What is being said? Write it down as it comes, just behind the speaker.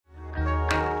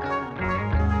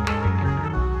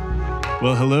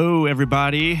Well, hello,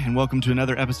 everybody, and welcome to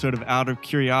another episode of Out of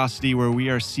Curiosity, where we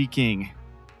are seeking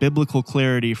biblical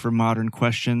clarity for modern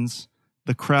questions.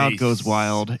 The crowd goes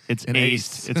wild. It's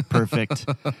aced. It's perfect.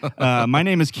 My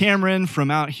name is Cameron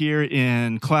from out here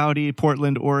in cloudy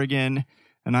Portland, Oregon,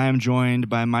 and I am joined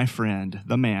by my friend,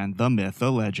 the man, the myth,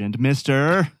 the legend,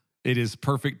 Mr. It is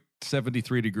perfect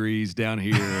 73 degrees down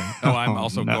here. Oh, I'm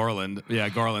also no. Garland. Yeah,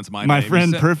 Garland's my name. My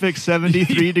friend, perfect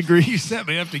 73 degrees. You set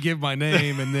me up to give my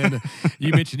name, and then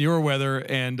you mentioned your weather,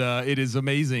 and it is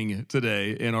amazing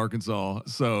today in Arkansas.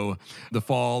 So the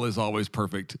fall is always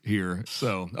perfect here.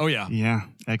 So, oh yeah. Yeah,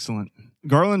 excellent.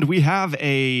 Garland, we have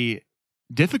a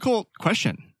difficult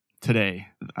question today.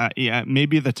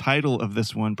 Maybe the title of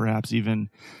this one perhaps even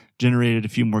generated a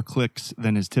few more clicks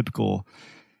than is typical.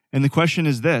 And the question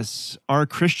is this: are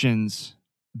Christians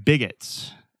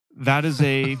bigots? That is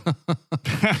a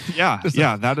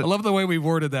I love the way we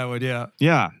worded that one. Yeah.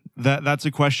 Yeah. That's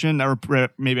a question, or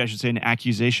maybe I should say an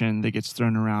accusation that gets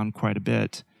thrown around quite a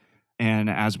bit. And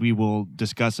as we will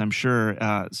discuss, I'm sure,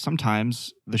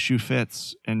 sometimes the shoe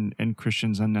fits and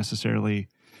Christians unnecessarily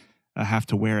have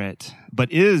to wear it. But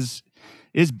is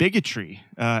bigotry,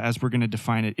 as we're going to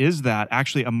define it, is that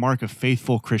actually a mark of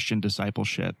faithful Christian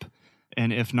discipleship?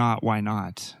 And if not, why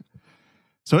not?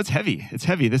 So it's heavy. It's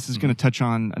heavy. This is going to touch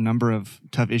on a number of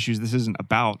tough issues. This isn't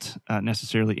about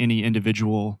necessarily any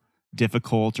individual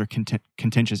difficult or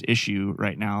contentious issue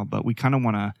right now, but we kind of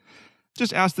want to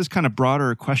just ask this kind of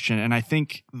broader question. And I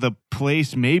think the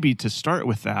place maybe to start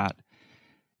with that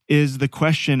is the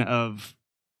question of,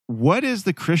 what is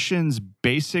the Christian's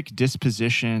basic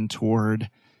disposition toward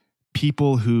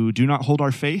people who do not hold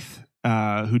our faith,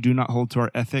 who do not hold to our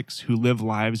ethics, who live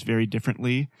lives very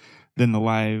differently than the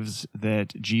lives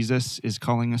that Jesus is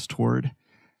calling us toward?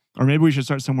 Or maybe we should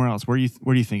start somewhere else. Where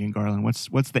are you thinking, Garland?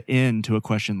 What's the end to a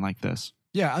question like this?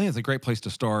 Yeah, I think it's a great place to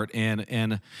start,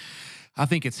 and I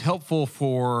think it's helpful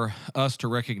for us to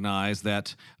recognize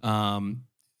that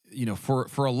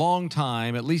for a long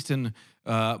time, at least in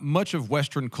much of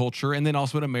Western culture, and then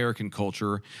also in American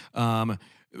culture, no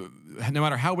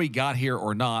matter how we got here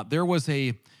or not, there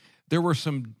were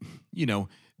some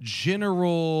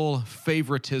general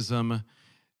favoritism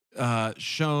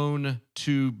shown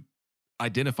to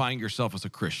identifying yourself as a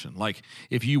Christian. Like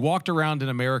if you walked around in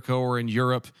America or in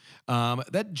Europe,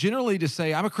 that generally to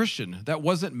say I'm a Christian, that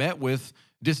wasn't met with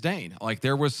disdain. Like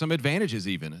there was some advantages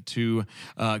even to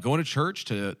going to church,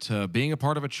 to being a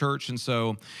part of a church. And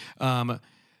so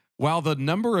while the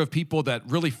number of people that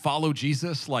really follow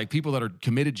Jesus, like people that are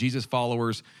committed Jesus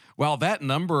followers, while that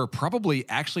number probably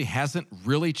actually hasn't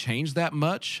really changed that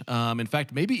much, in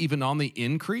fact, maybe even on the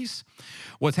increase,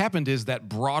 what's happened is that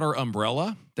broader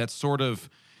umbrella, that sort of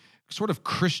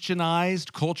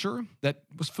Christianized culture that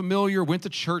was familiar, went to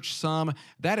church some,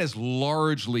 that has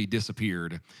largely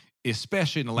disappeared,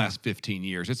 especially in the last 15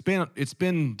 years. It's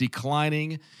been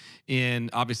declining in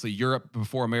obviously Europe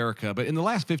before America, but in the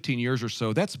last 15 years or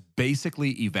so, that's basically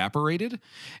evaporated.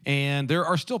 And there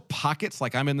are still pockets,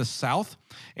 like I'm in the South,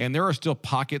 and there are still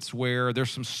pockets where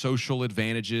there's some social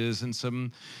advantages and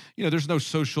some, there's no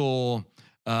social,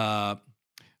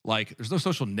 there's no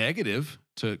social negative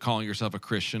to calling yourself a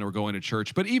Christian or going to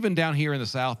church. But even down here in the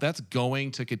South, that's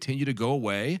going to continue to go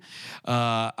away.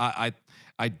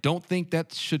 I don't think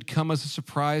that should come as a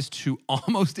surprise to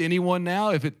almost anyone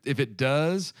now. If it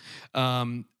does,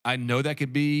 I know that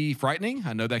could be frightening.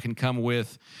 I know that can come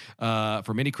with,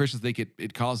 for many Christians, I think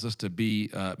it causes us to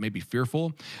be maybe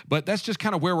fearful. But that's just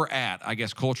kind of where we're at, I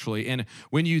guess, culturally. And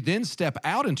when you then step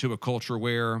out into a culture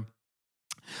where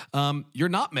you're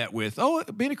not met with, oh,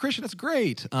 being a Christian, that's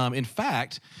great. In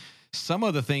fact, some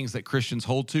of the things that Christians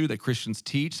hold to, that Christians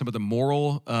teach, some of the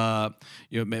moral,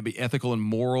 maybe ethical and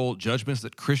moral judgments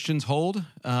that Christians hold.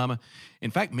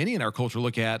 In fact, many in our culture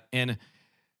look at, and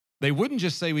they wouldn't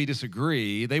just say we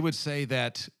disagree. They would say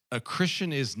that a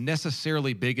Christian is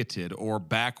necessarily bigoted or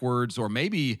backwards, or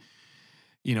maybe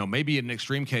in an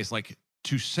extreme case, like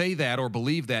to say that or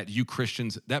believe that, you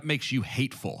Christians, that makes you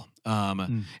hateful.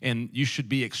 And you should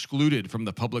be excluded from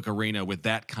the public arena with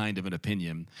that kind of an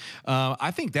opinion.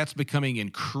 I think that's becoming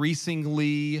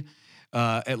increasingly,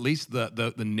 at least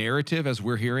the narrative as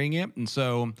we're hearing it. And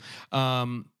so,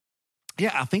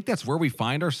 I think that's where we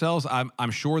find ourselves.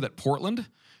 I'm sure that Portland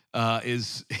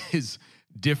is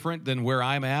different than where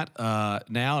I'm at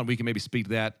now, and we can maybe speak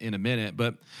to that in a minute.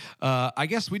 But I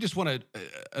guess we just want to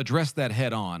address that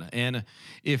head on. And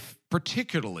if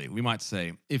particularly, we might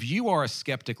say, if you are a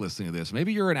skeptic listening to this,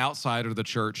 maybe you're an outsider of the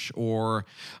church, or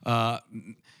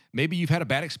maybe you've had a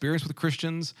bad experience with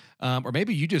Christians, or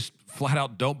maybe you just flat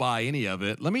out don't buy any of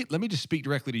it. Let me just speak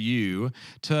directly to you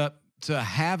to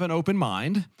have an open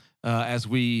mind. as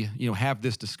we have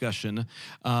this discussion,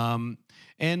 and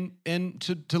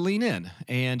to lean in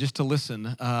and just to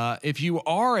listen. If you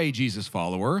are a Jesus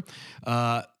follower,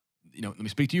 let me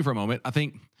speak to you for a moment. I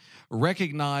think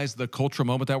recognize the cultural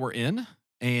moment that we're in.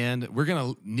 And we're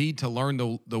going to need to learn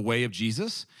the way of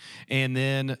Jesus. And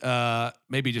then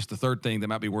maybe just the third thing that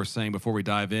might be worth saying before we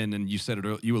dive in, and you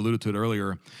alluded to it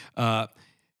earlier,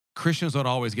 Christians don't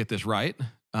always get this right.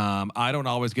 I don't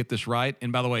always get this right.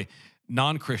 And by the way,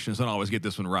 non-Christians don't always get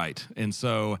this one right. And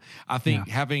so I think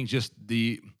having just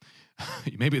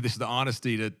maybe this is the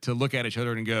honesty to look at each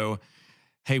other and go,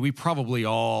 hey, we probably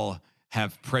all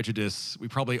have prejudice. We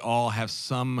probably all have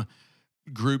some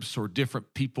groups or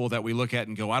different people that we look at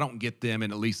and go, I don't get them,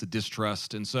 and at least a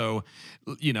distrust. And so,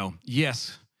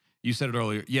 yes, you said it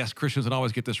earlier. Yes, Christians don't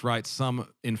always get this right. Some,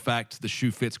 in fact, the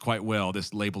shoe fits quite well,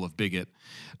 this label of bigot.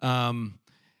 And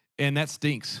that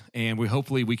stinks. And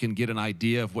hopefully we can get an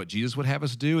idea of what Jesus would have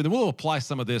us do. And then we'll apply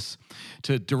some of this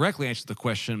to directly answer the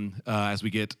question as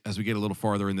we get a little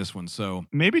farther in this one. So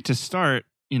maybe to start,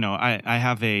 I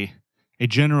have a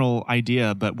general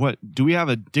idea, but do we have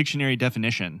a dictionary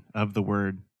definition of the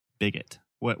word bigot?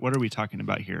 What are we talking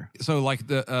about here? So like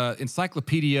the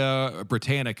Encyclopedia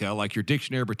Britannica, like your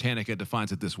Dictionary Britannica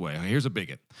defines it this way. Here's a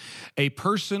bigot: a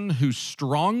person who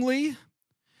strongly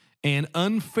and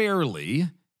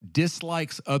unfairly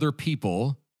dislikes other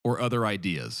people or other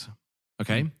ideas.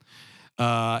 Okay?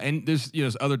 And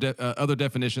there's other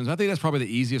definitions. I think that's probably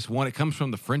the easiest one. It comes from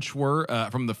the French word,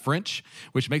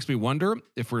 which makes me wonder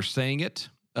if we're saying it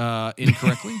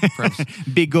incorrectly. Perhaps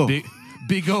bigot.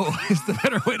 Bigot is the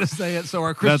better way to say it. So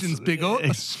our Christians bigot.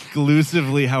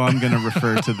 Exclusively how I'm going to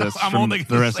refer to this from the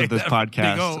rest of this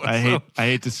podcast. Bigot, I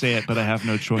hate to say it, but I have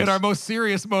no choice. In our most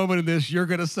serious moment in this, you're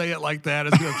going to say it like that.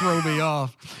 It's going to throw me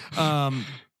off.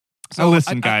 So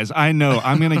listen, guys, I know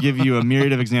I'm going to give you a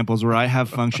myriad of examples where I have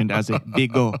functioned as a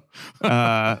bigot,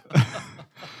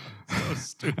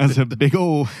 as a big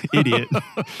old idiot,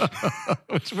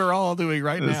 which we're all doing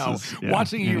right now,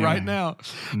 watching you right now.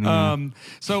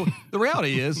 So the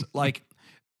reality is, like,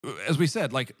 as we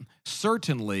said, like,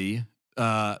 certainly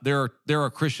there are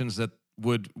Christians that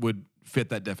would fit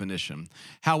that definition.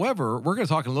 However, we're going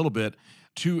to talk a little bit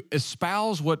to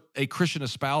espouse what a Christian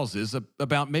espouses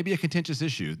about maybe a contentious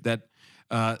issue that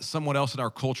someone else in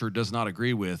our culture does not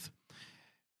agree with.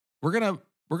 We're gonna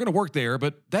work there,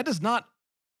 but that does not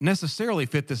necessarily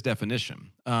fit this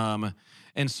definition.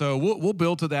 And so we'll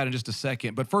build to that in just a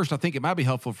second. But first, I think it might be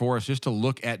helpful for us just to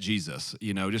look at Jesus,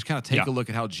 just kind of take a look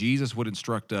at how Jesus would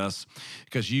instruct us.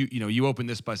 Because you open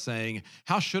this by saying,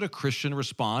 how should a Christian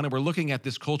respond? And we're looking at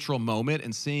this cultural moment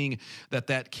and seeing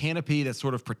that canopy that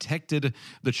sort of protected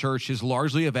the church is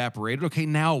largely evaporated. Okay,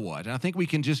 now what? And I think we'll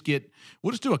just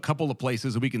do a couple of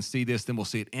places that we can see this, then we'll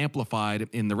see it amplified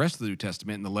in the rest of the New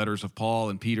Testament, in the letters of Paul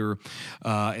and Peter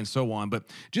and so on. But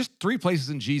just 3 places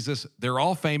in Jesus, they're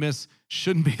all famous.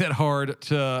 Shouldn't be that hard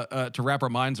to wrap our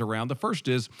minds around. The first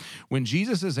is when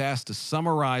Jesus is asked to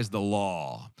summarize the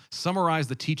law, summarize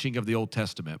the teaching of the Old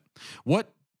Testament.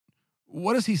 What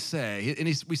does he say? And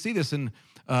we see this in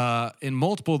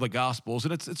multiple of the Gospels,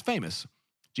 and it's famous.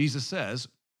 Jesus says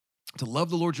to love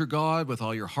the Lord your God with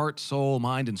all your heart, soul,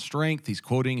 mind, and strength. He's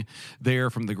quoting there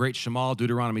from the great Shema,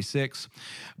 Deuteronomy 6.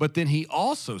 But then he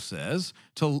also says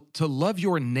to love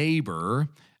your neighbor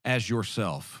as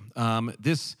yourself.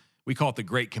 We call it the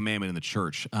Great Commandment in the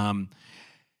church.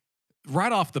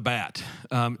 Right off the bat,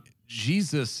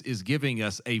 Jesus is giving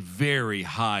us a very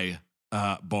high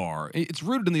bar. It's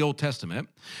rooted in the Old Testament,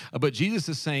 but Jesus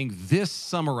is saying this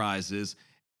summarizes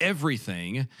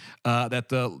everything that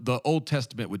the Old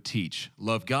Testament would teach.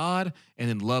 Love God and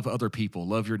then love other people.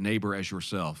 Love your neighbor as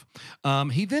yourself.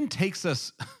 He then takes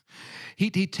us... He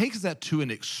takes that to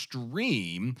an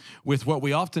extreme with what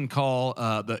we often call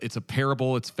it's a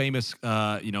parable. It's famous,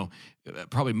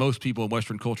 probably most people in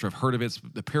Western culture have heard of it. It's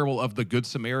the parable of the Good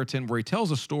Samaritan, where he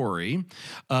tells a story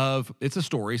it's a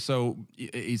story, so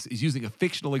he's using a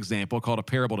fictional example called a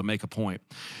parable to make a point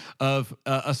of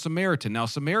a Samaritan. Now, a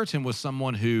Samaritan was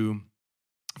someone who,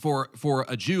 for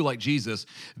a Jew like Jesus,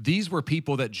 these were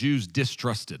people that Jews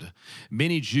distrusted.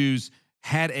 Many Jews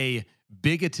had a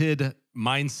bigoted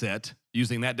mindset,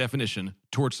 using that definition,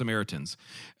 towards Samaritans.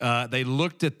 They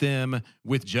looked at them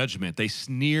with judgment. They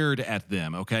sneered at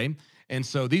them, okay? And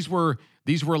so these were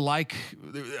like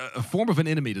a form of an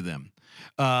enemy to them.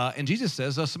 And Jesus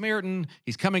says, a Samaritan,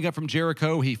 he's coming up from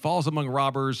Jericho. He falls among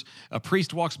robbers. A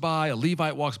priest walks by. A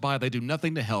Levite walks by. They do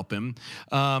nothing to help him.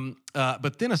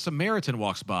 But then a Samaritan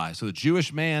walks by. So the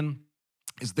Jewish man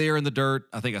is there in the dirt.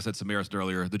 I think I said Samaritan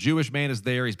earlier. The Jewish man is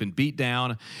there. He's been beat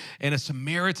down, and a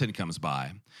Samaritan comes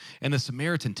by. And the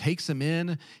Samaritan takes him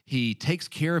in. He takes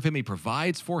care of him. He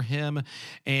provides for him.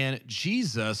 And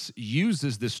Jesus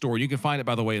uses this story. You can find it,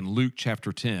 by the way, in Luke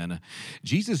chapter 10.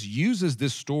 Jesus uses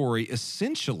this story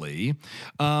essentially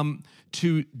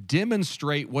to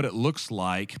demonstrate what it looks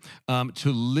like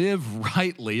to live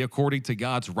rightly according to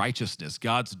God's righteousness,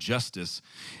 God's justice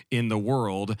in the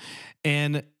world.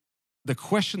 And the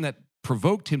question that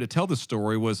provoked him to tell the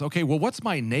story was, okay, well, what's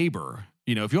my neighbor?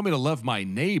 You know, if you want me to love my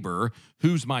neighbor,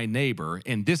 who's my neighbor?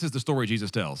 And this is the story Jesus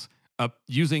tells,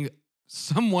 using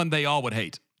someone they all would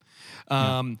hate.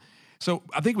 So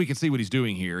I think we can see what he's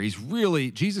doing here. He's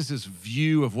really, Jesus's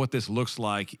view of what this looks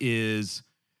like is,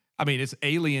 I mean, it's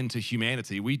alien to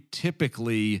humanity. We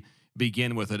typically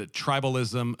begin with a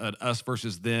tribalism, an us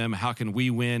versus them. How can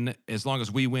we win? As long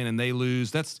as we win and they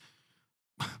lose, that's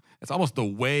almost the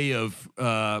way of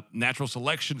natural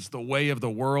selection. It's the way of the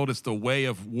world. It's the way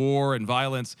of war and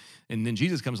violence. And then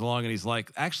Jesus comes along and he's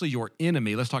like, actually, your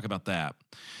enemy, let's talk about that.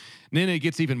 And then it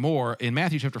gets even more. In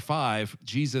Matthew chapter 5,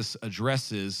 Jesus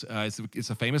addresses, it's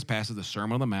a famous passage, the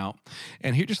Sermon on the Mount.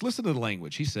 And here, just listen to the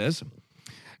language. He says,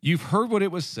 you've heard what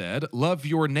it was said, love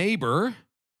your neighbor,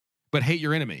 but hate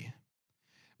your enemy.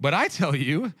 But I tell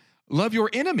you, love your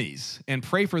enemies and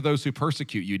pray for those who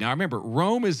persecute you. Now remember,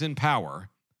 Rome is in power.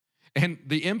 And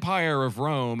the empire of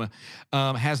Rome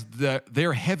has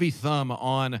their heavy thumb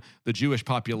on the Jewish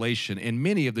population, and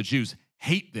many of the Jews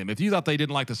hate them. If you thought they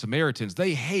didn't like the Samaritans,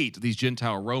 they hate these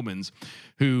Gentile Romans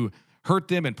who hurt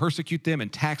them and persecute them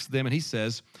and tax them. And he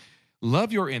says,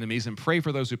 love your enemies and pray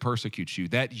for those who persecute you,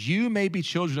 that you may be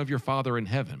children of your Father in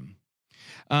heaven.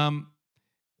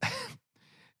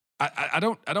 I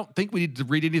don't think we need to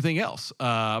read anything else.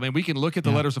 I mean, we can look at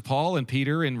the letters of Paul and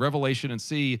Peter in Revelation and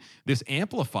see this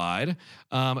amplified,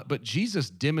 but Jesus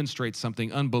demonstrates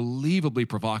something unbelievably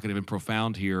provocative and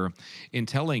profound here in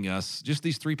telling us just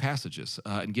these three passages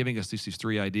and giving us these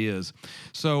three ideas.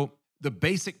 So the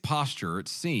basic posture, it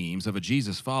seems, of a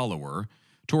Jesus follower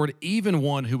toward even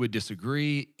one who would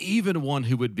disagree, even one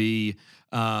who would be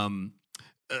a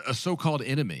so-called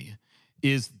enemy,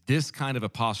 is this kind of a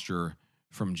posture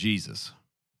from Jesus.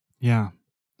 Yeah.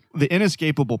 The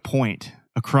inescapable point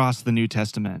across the New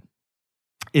Testament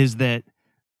is that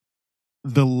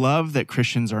the love that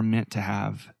Christians are meant to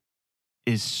have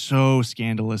is so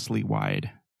scandalously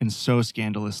wide and so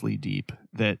scandalously deep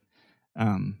that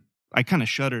I kind of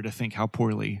shudder to think how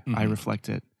poorly I reflect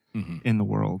it in the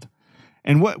world.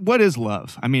 And what is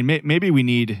love? I mean, maybe we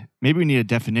need a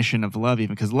definition of love,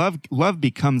 even, because love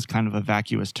becomes kind of a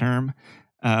vacuous term.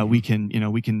 We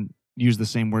can use the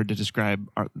same word to describe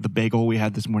the bagel we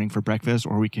had this morning for breakfast,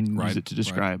 or we can use it to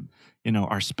describe,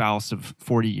 our spouse of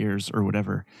 40 years or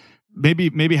whatever.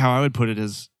 Maybe how I would put it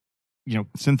is,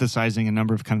 synthesizing a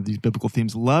number of kind of these biblical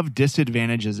themes. Love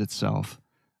disadvantages itself.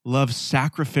 Love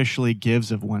sacrificially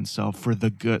gives of oneself for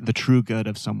the true good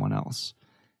of someone else.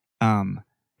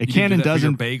 It you can and does for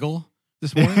your bagel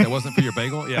this morning. That wasn't for your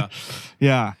bagel. Yeah.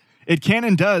 Yeah. It can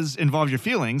and does involve your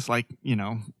feelings, like,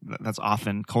 that's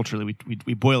often culturally,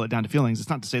 we boil it down to feelings. It's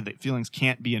not to say that feelings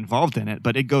can't be involved in it,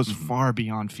 but it goes far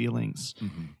beyond feelings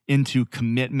into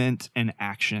commitment and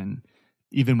action,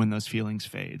 even when those feelings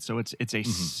fade. So it's a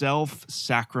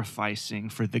self-sacrificing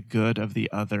for the good of the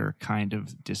other kind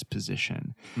of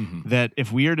disposition. That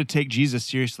if we are to take Jesus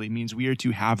seriously, means we are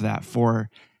to have that for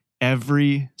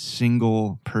every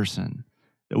single person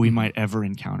that we might ever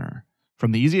encounter,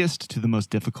 from the easiest to the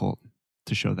most difficult,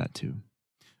 to show that to.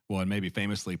 Well, and maybe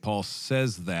famously, Paul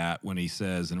says that when he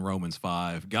says in Romans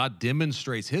 5, God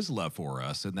demonstrates his love for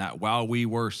us in that while we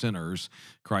were sinners,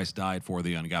 Christ died for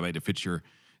the ungodly, to fit your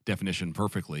definition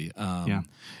perfectly. And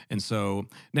so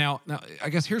now I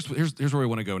guess here's where we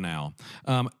want to go now.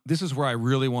 This is where I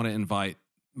really want to invite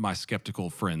my skeptical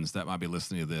friends that might be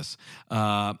listening to this.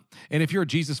 And if you're a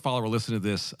Jesus follower listening to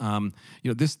this,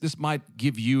 this might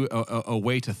give you a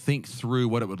way to think through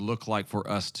what it would look like for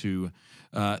us to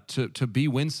be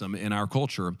winsome in our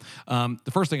culture.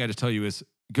 The first thing I just tell you is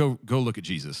go look at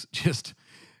Jesus. Just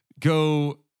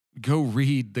go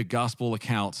read the gospel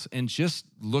accounts and just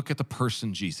look at the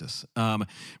person Jesus.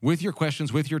 With your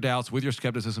questions, with your doubts, with your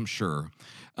skepticism, sure.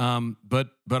 But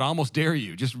I almost dare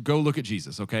you, just go look at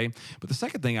Jesus, okay? But the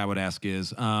second thing I would ask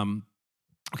is,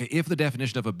 if the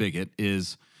definition of a bigot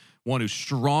is one who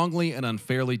strongly and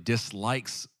unfairly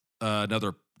dislikes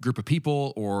another group of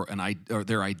people or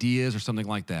their ideas or something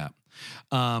like that,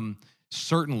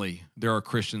 certainly there are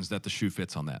Christians that the shoe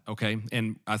fits on that, okay?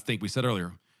 And I think we said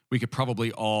earlier, we could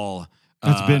probably all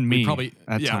That's been me we'd probably,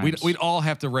 at times. we'd all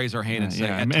have to raise our hand and say,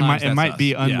 at it times, might, it that's might us.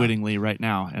 be Yeah. unwittingly right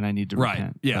now, and I need to Right.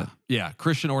 repent. Yeah. But Yeah.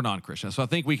 Christian or non-Christian. So I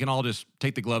think we can all just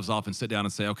take the gloves off and sit down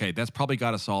and say, okay, that's probably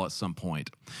got us all at some point.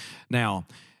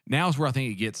 Now's where I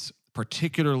think it gets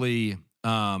particularly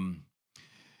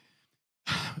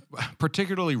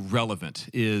relevant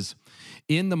is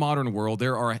in the modern world,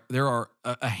 there are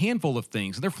a handful of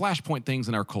things, and they're flashpoint things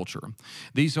in our culture.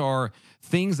 These are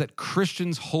things that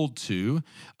Christians hold to.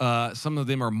 Some of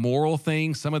them are moral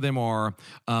things. Some of them are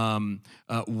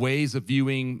ways of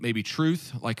viewing maybe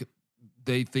truth, like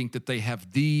they think that they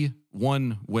have the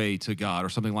one way to God or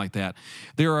something like that.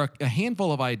 There are a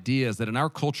handful of ideas that in our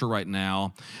culture right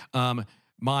now,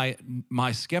 my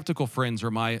skeptical friends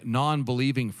or my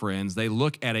non-believing friends, they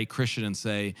look at a Christian and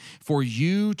say, for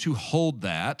you to hold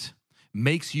that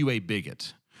makes you a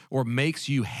bigot or makes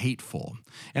you hateful.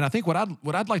 And I think what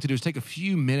I'd like to do is take a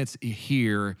few minutes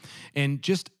here and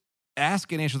just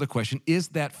ask and answer the question, is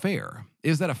that fair?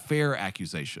 Is that a fair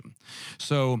accusation?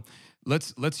 So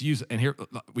let's use, and here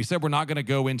we said we're not going to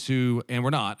go into, and we're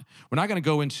not going to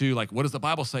go into like, what does the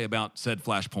Bible say about said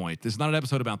flashpoint? This is not an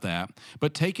episode about that,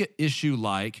 but take an issue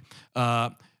like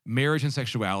marriage and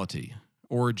sexuality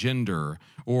or gender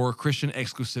or Christian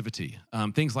exclusivity,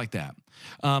 things like that.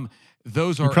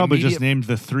 Those are probably just named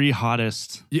the 3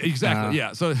 hottest. Yeah, exactly.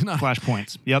 Yeah. So it's not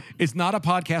flashpoints. Yep. It's not a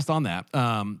podcast on that.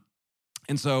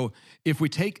 And so if we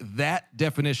take that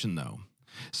definition though,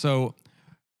 so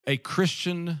a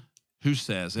Christian who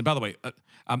says, and by the way,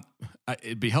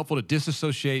 it'd be helpful to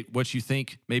disassociate what you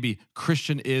think maybe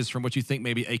Christian is from what you think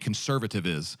maybe a conservative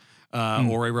is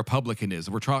or a Republican is.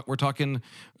 We're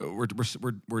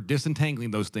disentangling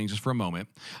those things just for a moment.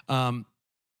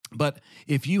 But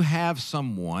if you have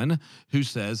someone who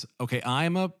says, okay,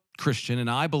 I'm a Christian and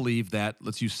I believe that,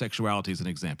 let's use sexuality as an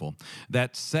example,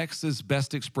 that sex is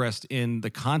best expressed in the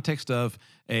context of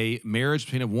a marriage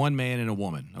between one man and a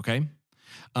woman, okay?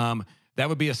 That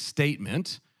would be a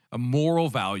statement, a moral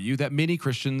value that many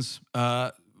Christians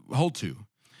hold to.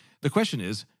 The question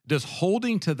is, does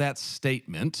holding to that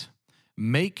statement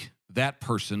make that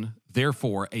person,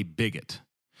 therefore, a bigot?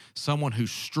 Someone who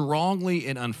strongly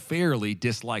and unfairly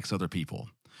dislikes other people.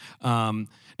 Now,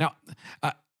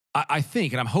 I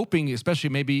think, and I'm hoping, especially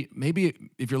maybe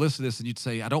if you're listening to this and you'd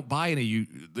say, I don't buy any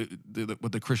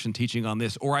with the Christian teaching on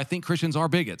this, or I think Christians are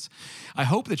bigots. I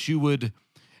hope that you would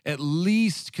at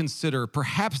least consider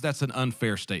perhaps that's an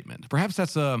unfair statement. Perhaps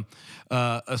that's a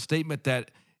statement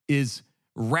that is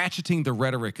ratcheting the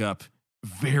rhetoric up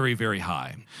very, very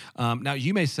high. Now,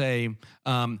 you may say,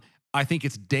 I think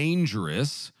it's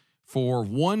dangerous for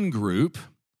one group,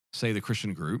 say the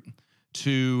Christian group,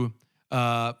 to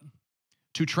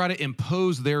try to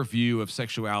impose their view of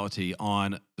sexuality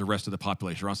on the rest of the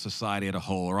population or on society as a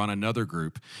whole or on another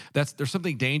group. There's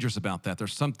something dangerous about that.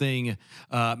 There's something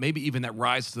maybe even that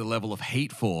rises to the level of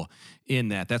hateful in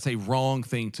that. That's a wrong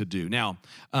thing to do. Now,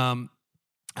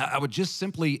 I would just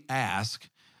simply ask,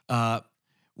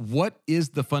 what is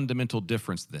the fundamental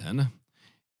difference then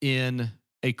in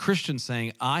a Christian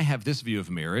saying, I have this view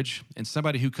of marriage, and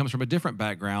somebody who comes from a different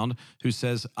background who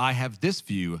says, I have this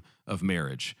view of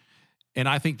marriage? And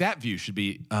I think that view should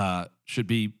be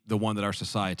the one that our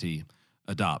society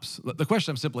adopts. The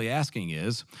question I'm simply asking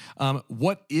is,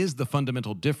 what is the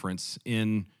fundamental difference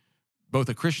in both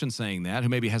a Christian saying that, who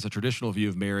maybe has a traditional view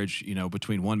of marriage,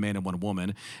 between one man and one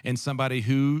woman, and somebody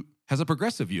who has a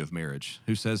progressive view of marriage,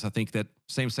 who says, I think that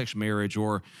same-sex marriage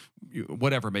or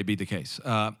whatever may be the case.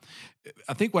 I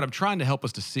think what I'm trying to help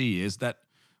us to see is that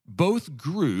both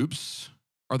groups,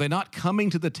 are they not coming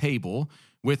to the table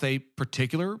with a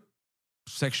particular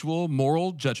sexual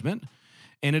moral judgment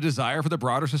and a desire for the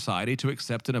broader society to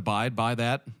accept and abide by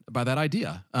that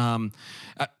idea? I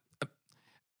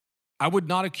would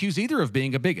not accuse either of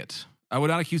being a bigot. I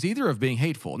would not accuse either of being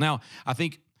hateful. Now, I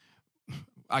think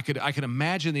I could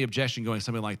imagine the objection going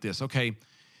something like this. Okay,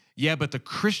 yeah, but the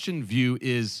Christian view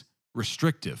is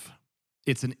restrictive.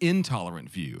 It's an intolerant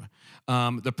view.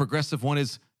 The progressive one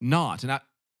is not. And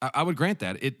I would grant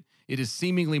that. It is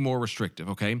seemingly more restrictive,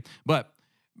 okay? But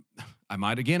I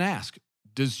might again ask,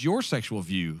 does your sexual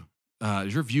view,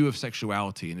 does your view of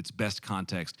sexuality in its best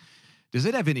context, does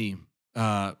it have any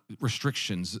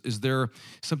restrictions? Is there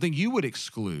something you would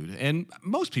exclude? And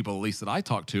most people, at least that I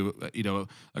talk to,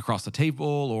 across the table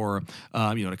or,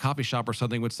 at a coffee shop or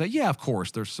something, would say, yeah, of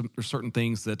course, there's certain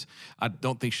things that I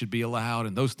don't think should be allowed,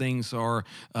 and those things are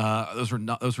those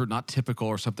are not typical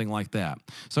or something like that.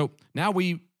 So now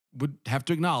we would have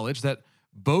to acknowledge that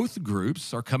both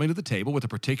groups are coming to the table with a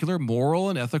particular moral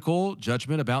and ethical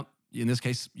judgment about, in this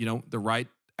case, the right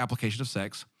application of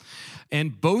sex.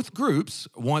 And both groups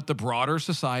want the broader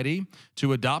society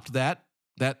to adopt that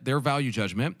their value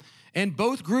judgment. And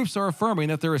both groups are affirming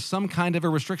that there is some kind of a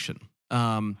restriction.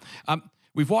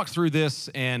 We've walked through this,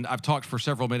 and I've talked for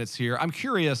several minutes here. I'm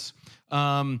curious,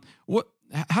 how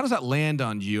does that land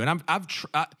on you? And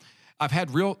I've had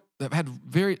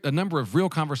a number of real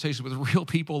conversations with real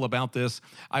people about this.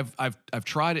 I've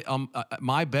tried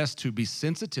my best to be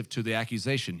sensitive to the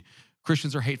accusation.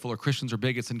 Christians are hateful or Christians are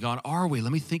bigots, and gone, are we?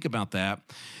 Let me think about that.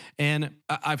 And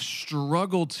I've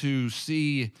struggled to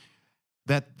see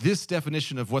that this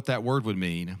definition of what that word would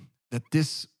mean, that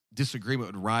this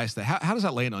disagreement would rise to. How does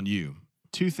that land on you?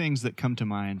 Two things that come to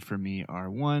mind for me are,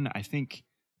 one, I think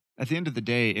at the end of the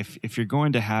day, if you're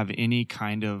going to have any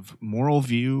kind of moral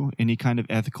view, any kind of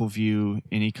ethical view,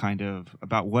 any kind of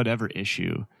about whatever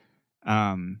issue,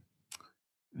 then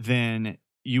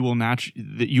you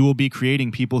will be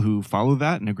creating people who follow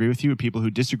that and agree with you, people who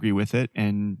disagree with it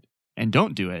and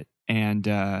don't do it. And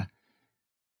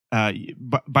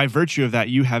by virtue of that,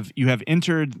 you have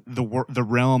entered the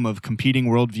realm of competing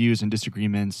worldviews and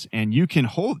disagreements, and you can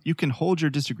hold your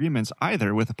disagreements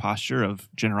either with a posture of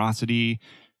generosity,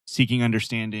 seeking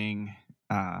understanding,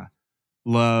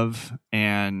 love,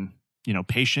 and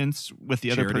patience with the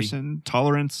Charity. other person,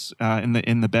 tolerance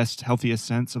in the best, healthiest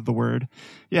sense of the word,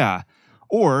 yeah.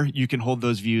 Or you can hold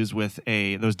those views with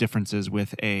those differences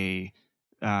with a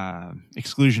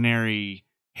exclusionary,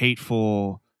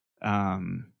 hateful,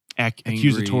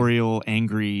 accusatorial,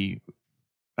 angry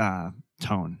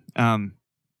tone.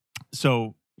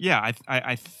 So yeah,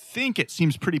 I think it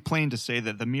seems pretty plain to say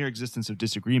that the mere existence of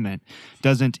disagreement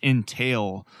doesn't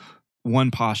entail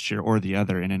one posture or the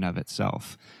other in and of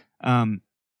itself. The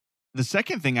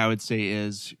second thing I would say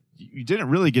is you didn't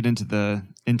really get into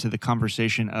the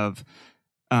conversation of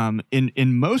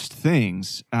in most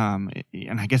things, and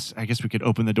I guess we could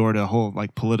open the door to a whole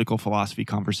political philosophy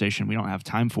conversation we don't have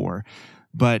time for.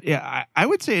 But yeah, I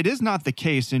would say it is not the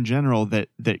case in general that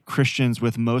Christians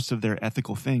with most of their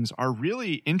ethical things are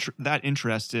really that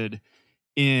interested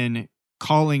in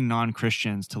calling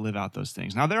non-Christians to live out those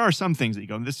things. Now, there are some things that you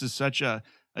go, this is such a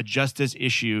justice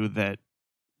issue that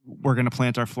we're going to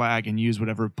plant our flag and use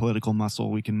whatever political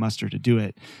muscle we can muster to do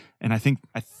it. And I think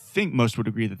most would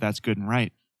agree that that's good and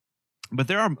right. But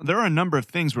there are a number of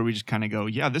things where we just kind of go,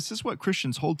 yeah, this is what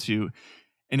Christians hold to.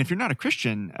 And if you're not a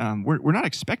Christian, we're not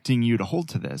expecting you to hold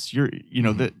to this.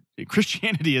 That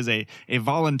Christianity is a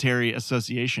voluntary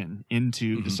association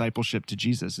into discipleship to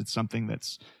Jesus. It's something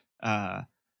that's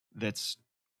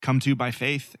come to by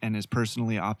faith and is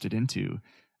personally opted into.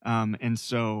 And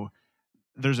so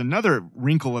there's another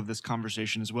wrinkle of this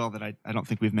conversation as well that I don't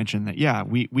think we've mentioned, that, yeah,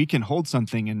 we can hold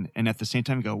something and at the same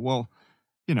time go, well,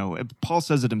 Paul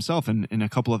says it himself in a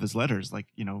couple of his letters,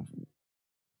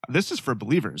 this is for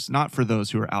believers, not for those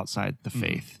who are outside the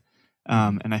faith.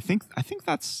 And I think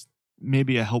that's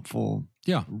maybe a helpful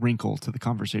wrinkle to the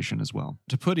conversation as well.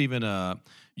 To put even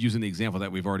using the example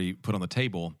that we've already put on the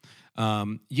table,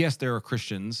 yes, there are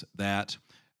Christians that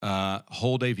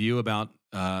hold a view about,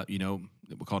 we'll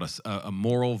call it a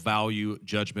moral value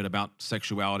judgment about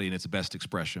sexuality and its best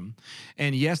expression.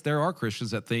 And yes, there are Christians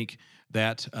that think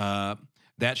that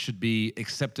that should be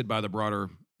accepted by the broader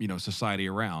society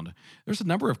around. There's a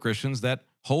number of Christians that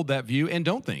hold that view and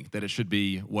don't think that it should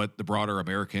be what the broader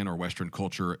American or Western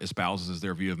culture espouses as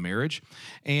their view of marriage.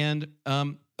 And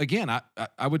again,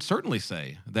 I would certainly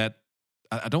say that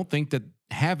I don't think that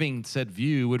having said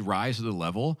view would rise to the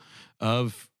level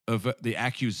of the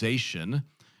accusation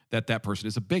that person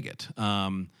is a bigot.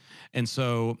 And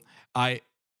so I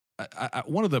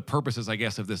one of the purposes, I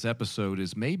guess, of this episode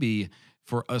is maybe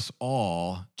for us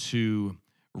all to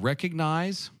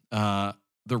recognize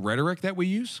the rhetoric that we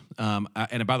use.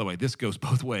 And by the way, this goes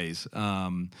both ways.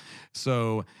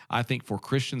 So I think for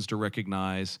Christians to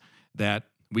recognize that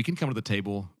we can come to the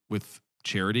table with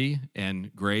charity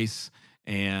and grace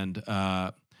and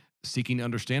seeking to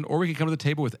understand, or we can come to the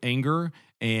table with anger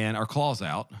and our claws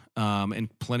out,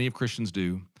 and plenty of Christians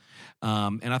do.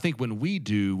 And I think when we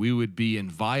do, we would be in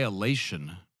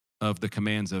violation of the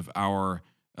commands of our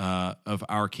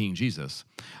King Jesus.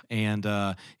 And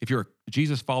if you're a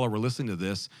Jesus follower listening to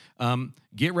this,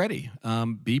 get ready,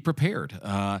 be prepared.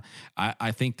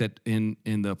 I think that in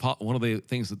one of the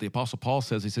things that the Apostle Paul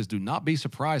says, he says, "Do not be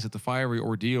surprised at the fiery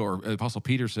ordeal," or Apostle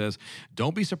Peter says,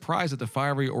 "Don't be surprised at the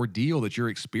fiery ordeal that you're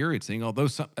experiencing, although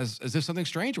as if something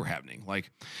strange were happening."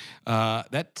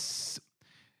 That's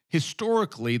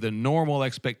historically the normal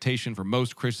expectation for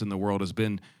most Christians in the world has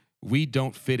been we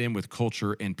don't fit in with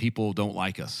culture and people don't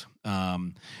like us.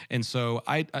 And so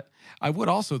I would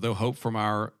also, though, hope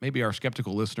from maybe our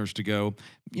skeptical listeners to go,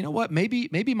 you know what,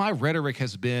 maybe my rhetoric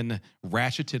has been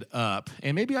ratcheted up,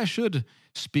 and maybe I should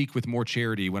speak with more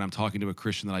charity when I'm talking to a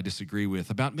Christian that I disagree with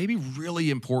about maybe really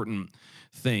important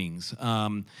things.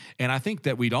 And I think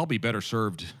that we'd all be better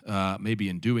served maybe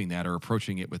in doing that or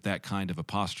approaching it with that kind of a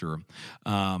posture.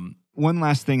 One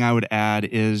last thing I would add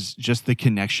is just the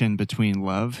connection between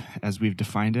love, as we've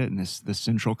defined it, and this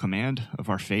central command of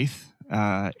our faith,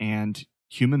 and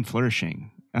human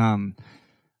flourishing.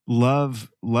 Love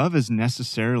is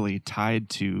necessarily tied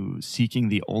to seeking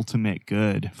the ultimate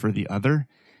good for the other,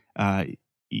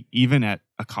 even at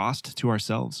a cost to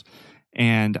ourselves.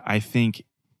 And I think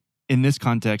in this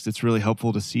context, it's really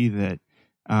helpful to see that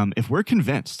if we're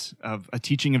convinced of a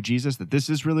teaching of Jesus, that this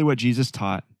is really what Jesus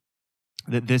taught,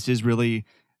 that this is really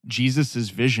Jesus's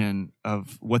vision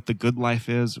of what the good life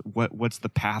is, what's the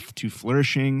path to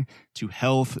flourishing, to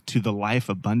health, to the life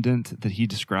abundant that he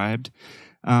described,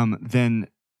 then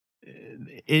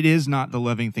it is not the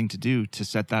loving thing to do to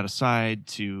set that aside,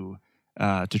 to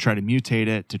try to mutate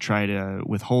it, to try to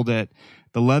withhold it.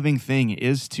 The loving thing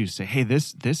is to say, hey,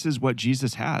 this is what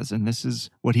Jesus has, and this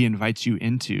is what he invites you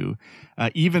into,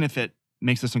 even if it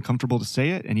makes us uncomfortable to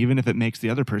say it, and even if it makes the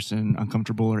other person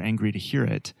uncomfortable or angry to hear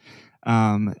it.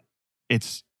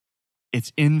 It's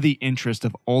in the interest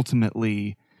of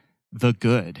ultimately the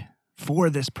good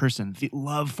for this person, the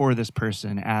love for this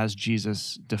person as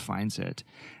Jesus defines it.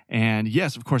 And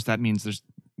yes, of course, that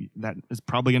is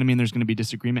probably going to mean there's going to be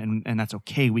disagreement, and that's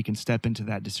okay. We can step into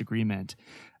that disagreement.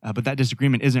 But that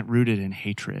disagreement isn't rooted in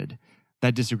hatred.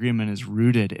 That disagreement is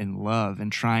rooted in love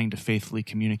and trying to faithfully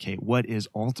communicate what is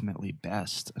ultimately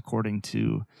best according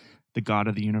to the God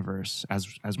of the universe as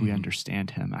we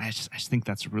understand him. I just think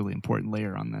that's a really important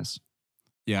layer on this.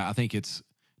 Yeah, I think it's,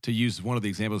 to use one of the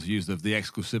examples used of the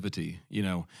exclusivity,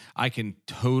 I can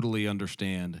totally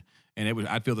understand, and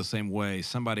I'd feel the same way,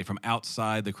 somebody from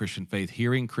outside the Christian faith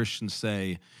hearing Christians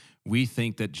say, we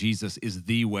think that Jesus is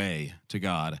the way to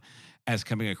God, as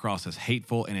coming across as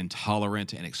hateful and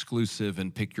intolerant and exclusive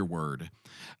and pick your word.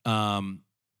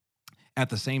 At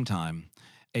the same time,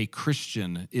 a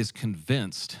Christian is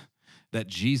convinced that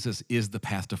Jesus is the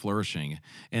path to flourishing,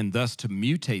 and thus to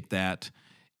mutate that,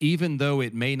 even though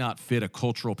it may not fit a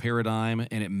cultural paradigm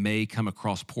and it may come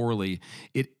across poorly,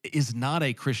 it is not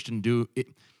a Christian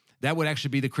that would actually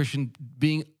be the Christian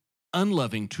being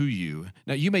unloving to you.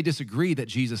 Now, you may disagree that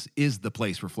Jesus is the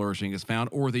place where flourishing is found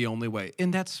or the only way,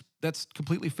 and that's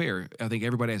completely fair. I think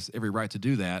everybody has every right to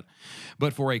do that.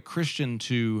 But for a Christian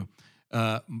to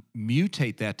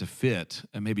mutate that to fit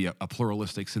maybe a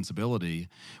pluralistic sensibility,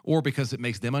 or because it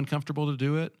makes them uncomfortable to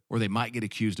do it, or they might get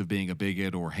accused of being a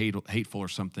bigot or hateful or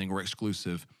something, or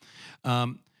exclusive, I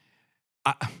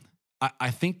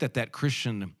think that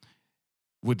Christian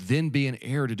would then be an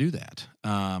error to do that.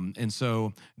 And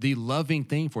so the loving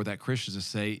thing for that Christian is to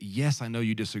say, yes, I know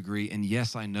you disagree, and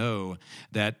yes, I know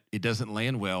that it doesn't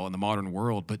land well in the modern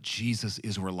world, but Jesus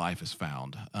is where life is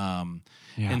found.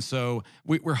 And so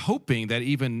we're hoping that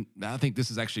I think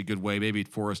this is actually a good way maybe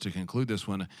for us to conclude this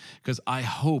one, because I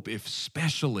hope,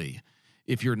 especially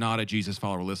if you're not a Jesus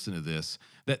follower, listen to this,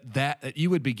 that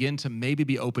you would begin to maybe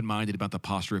be open-minded about the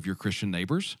posture of your Christian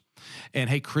neighbors. And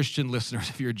hey, Christian listeners,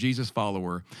 if you're a Jesus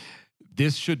follower,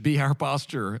 this should be our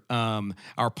posture.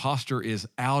 Our posture is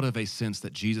out of a sense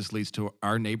that Jesus leads to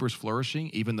our neighbors flourishing,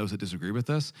 even those that disagree with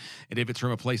us. And if it's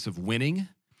from a place of winning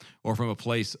or from a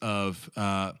place of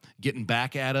getting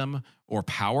back at them or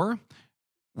power,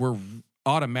 we're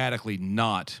automatically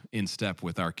not in step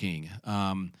with our King.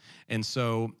 And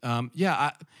so,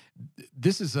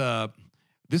 this is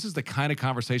the kind of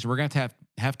conversation we're going to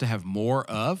have more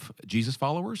of, Jesus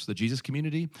followers, the Jesus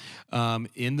community,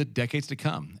 in the decades to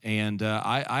come. And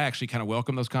I actually kind of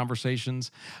welcome those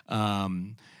conversations.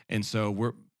 And so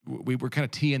we're kind of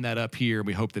teeing that up here.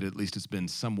 We hope that at least it's been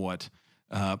somewhat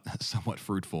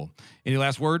fruitful. Any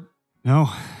last word? No,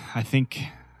 I think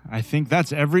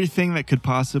that's everything that could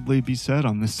possibly be said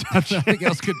on this subject. Nothing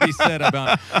else could be said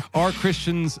about our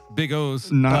Christians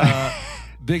Bigots.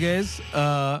 Big A's.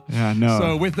 No.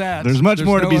 So with that, there's much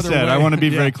more to be said. Way. I want to be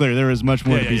very clear. There is much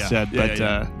more to be said, but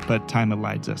but time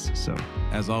elides us. So,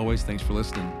 as always, thanks for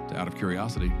listening to Out of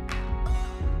Curiosity.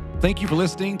 Thank you for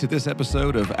listening to this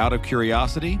episode of Out of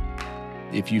Curiosity.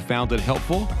 If you found it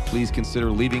helpful, please consider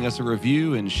leaving us a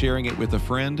review and sharing it with a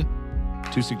friend.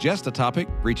 To suggest a topic,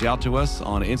 reach out to us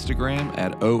on Instagram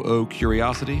at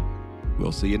OOCuriosity.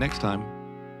 We'll see you next time.